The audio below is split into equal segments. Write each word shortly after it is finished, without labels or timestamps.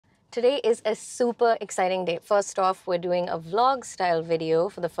Today is a super exciting day. First off, we're doing a vlog style video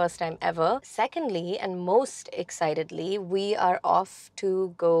for the first time ever. Secondly, and most excitedly, we are off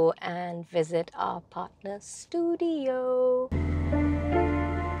to go and visit our partner's studio.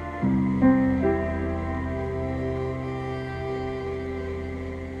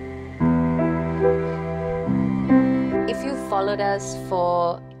 If you've followed us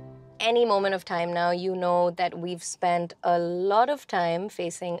for any moment of time now, you know that we've spent a lot of time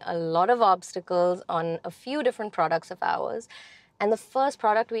facing a lot of obstacles on a few different products of ours. And the first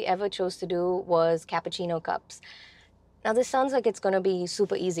product we ever chose to do was cappuccino cups. Now, this sounds like it's going to be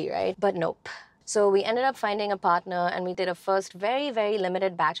super easy, right? But nope. So we ended up finding a partner and we did a first very, very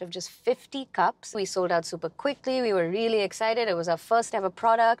limited batch of just 50 cups. We sold out super quickly. We were really excited. It was our first ever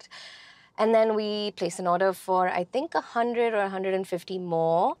product. And then we placed an order for, I think, 100 or 150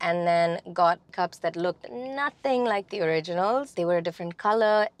 more, and then got cups that looked nothing like the originals. They were a different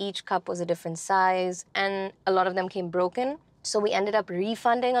color, each cup was a different size, and a lot of them came broken. So we ended up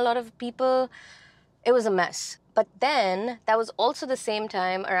refunding a lot of people. It was a mess. But then, that was also the same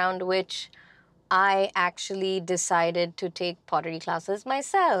time around which I actually decided to take pottery classes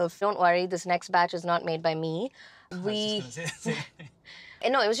myself. Don't worry, this next batch is not made by me.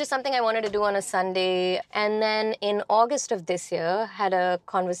 No, it was just something I wanted to do on a Sunday. And then in August of this year, had a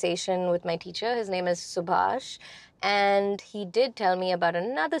conversation with my teacher. His name is Subhash. And he did tell me about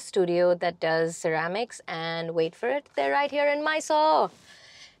another studio that does ceramics. And wait for it, they're right here in Mysore.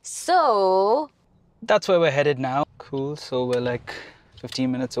 So that's where we're headed now. Cool, so we're like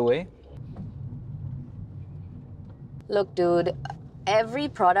 15 minutes away. Look, dude, every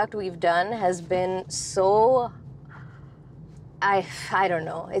product we've done has been so... I don't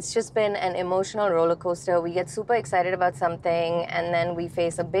know. It's just been an emotional roller coaster. We get super excited about something and then we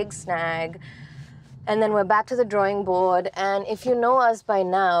face a big snag and then we're back to the drawing board. And if you know us by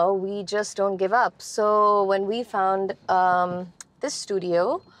now, we just don't give up. So when we found this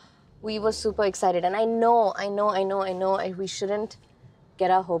studio, we were super excited. And I know, we shouldn't get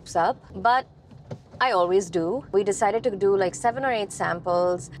our hopes up, but I always do. We decided to do like 7 or 8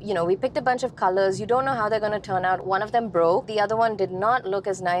 samples. You know, we picked a bunch of colors. You don't know how they're going to turn out. One of them broke. The other one did not look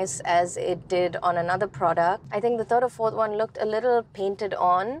as nice as it did on another product. I think the third or fourth one looked a little painted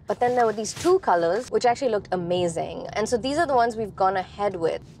on. But then there were these 2 colors, which actually looked amazing. And so these are the ones we've gone ahead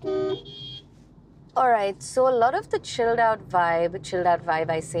with. All right, so a lot of the chilled out vibe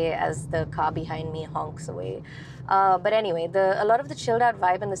I say as the car behind me honks away. But anyway, a lot of the chilled out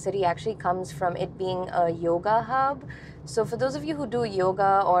vibe in the city actually comes from it being a yoga hub. So for those of you who do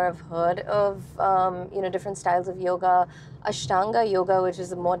yoga or have heard of different styles of yoga, Ashtanga yoga, which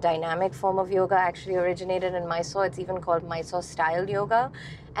is a more dynamic form of yoga, actually originated in Mysore. It's even called Mysore style yoga.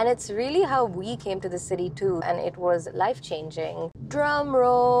 And it's really how we came to the city too, and it was life-changing. Drum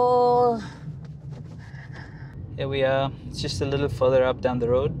roll. Here we are. It's just a little further up down the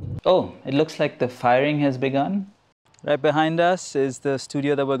road. Oh, it looks like the firing has begun. Right behind us is the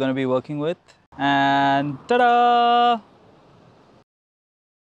studio that we're going to be working with. And ta-da!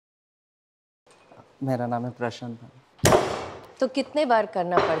 मेरा नाम है प्रशांत। तो कितने बार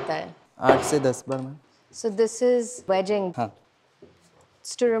करना पड़ता है? 8 से 10 बार में। So this is wedging. हाँ।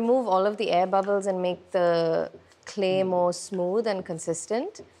 It's to remove all of the air bubbles and make the clay more smooth and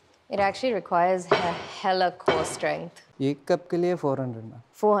consistent. It actually requires a hella core strength. एक कप के लिए 400 में।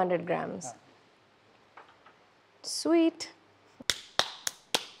 400 grams. Sweet.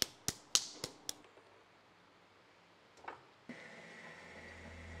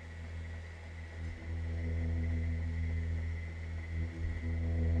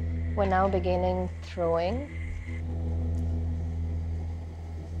 We're now beginning throwing.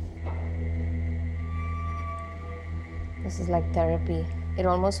 This is like therapy. It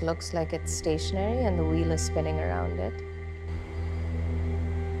almost looks like it's stationary and the wheel is spinning around it.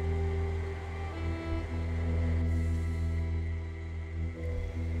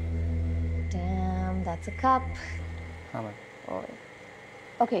 Damn, that's a cup. Oh.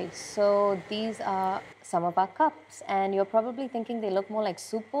 Okay, so these are some of our cups, and you're probably thinking they look more like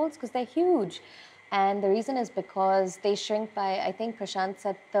soup bowls because they're huge. And the reason is because they shrink by, I think Prashant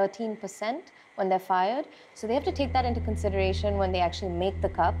said 13% when they're fired. So they have to take that into consideration when they actually make the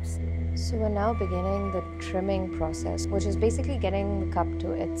cups. So we're now beginning the trimming process, which is basically getting the cup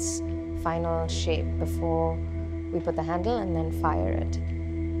to its final shape before we put the handle and then fire it.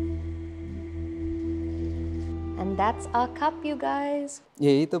 And that's our cup, you guys.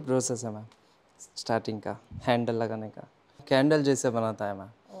 यही तो process है ma'am, starting का handle लगाने का। Candle जैसे बनाता है ma'am.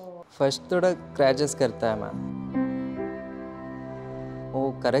 First थोड़ा क्रैचेस करता है मैम,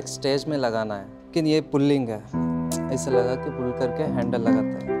 वो करेक्ट स्टेज में लगाना है। लेकिन ये पुलिंग है, ऐसे लगा के पुल करके हैंडल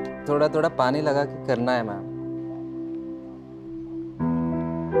लगाता है। थोड़ा थोड़ा पानी लगा के करना है ma'am.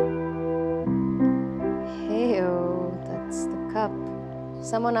 Hey, that's the cup.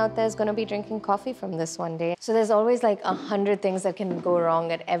 Someone out there is going to be drinking coffee from this one day. So there's always like 100 things that can go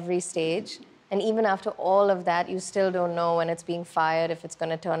wrong at every stage. And even after all of that, you still don't know when it's being fired if it's going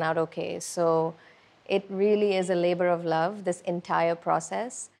to turn out okay. So it really is a labor of love, this entire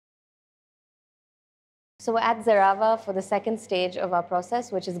process. So we're at Zarava for the second stage of our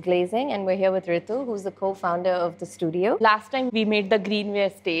process, which is glazing, and we're here with Ritu, who's the co-founder of the studio. Last time we made the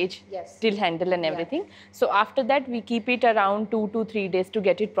greenware stage, Yes. still handle and everything. So after that, we keep it around 2 to 3 days to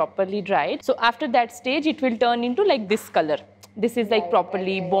get it properly dried. So after that stage, it will turn into like this color. This is like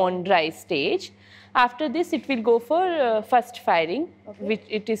properly bone dry stage. After this, it will go for first firing, which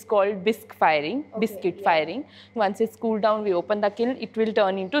it is called bisque firing, biscuit firing. Once it's cooled down, we open the kiln, it will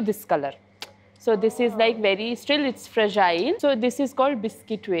turn into this color. So this is like very, still it's fragile. So this is called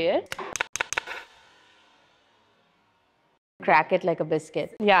biscuit ware. Crack it like a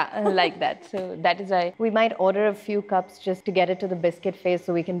biscuit. Yeah, like that. So that is why. We might order a few cups just to get it to the biscuit phase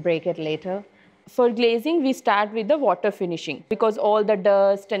so we can break it later. For glazing, we start with the water finishing because all the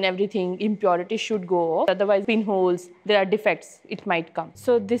dust and everything, impurities should go off. Otherwise, pinholes, there are defects, it might come.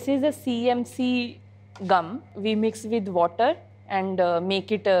 So this is a CMC gum. We mix with water and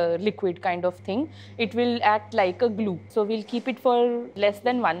make it a liquid kind of thing. It will act like a glue. So we'll keep it for less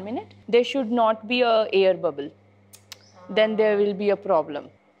than 1 minute. There should not be a air bubble. Then there will be a problem.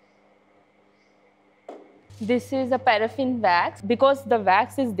 This is a paraffin wax. Because the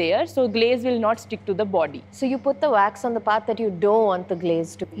wax is there, so glaze will not stick to the body. So you put the wax on the part that you don't want the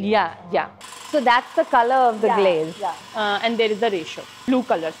glaze to be. Yeah, yeah. So that's the color of the glaze. Yeah. And there is a ratio, blue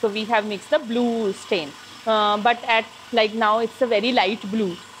color. So we have mixed the blue stain. But at like now it's a very light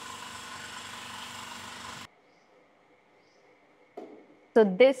blue. So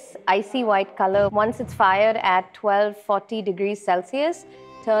this icy white color, once it's fired at 1240 degrees Celsius,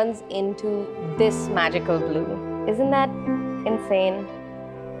 turns into this magical blue. Isn't that insane?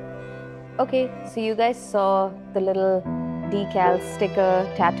 Okay, so you guys saw the little decal sticker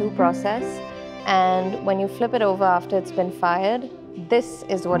tattoo process. And when you flip it over after it's been fired, this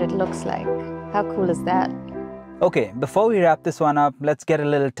is what it looks like. How cool is that? Okay, before we wrap this one up, let's get a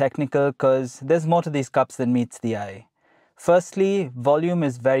little technical because there's more to these cups than meets the eye. Firstly, volume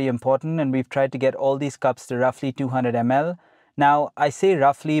is very important and we've tried to get all these cups to roughly 200 ml. Now, I say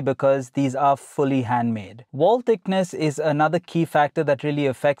roughly because these are fully handmade. Wall thickness is another key factor that really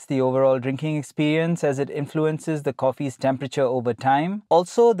affects the overall drinking experience as it influences the coffee's temperature over time.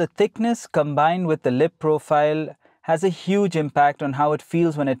 Also, the thickness combined with the lip profile has a huge impact on how it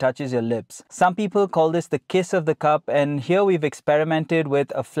feels when it touches your lips. Some people call this the kiss of the cup, and here we've experimented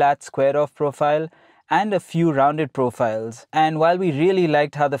with a flat squared off profile and a few rounded profiles. And while we really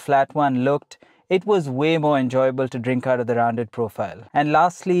liked how the flat one looked, it was way more enjoyable to drink out of the rounded profile. And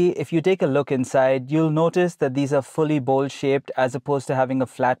lastly, if you take a look inside, you'll notice that these are fully bowl shaped as opposed to having a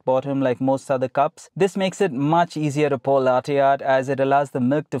flat bottom like most other cups. This makes it much easier to pour latte art as it allows the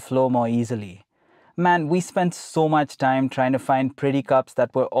milk to flow more easily. Man, we spent so much time trying to find pretty cups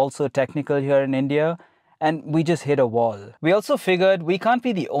that were also technical here in India, and we just hit a wall. We also figured we can't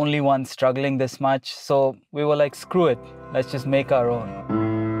be the only ones struggling this much, so we were like, screw it, let's just make our own.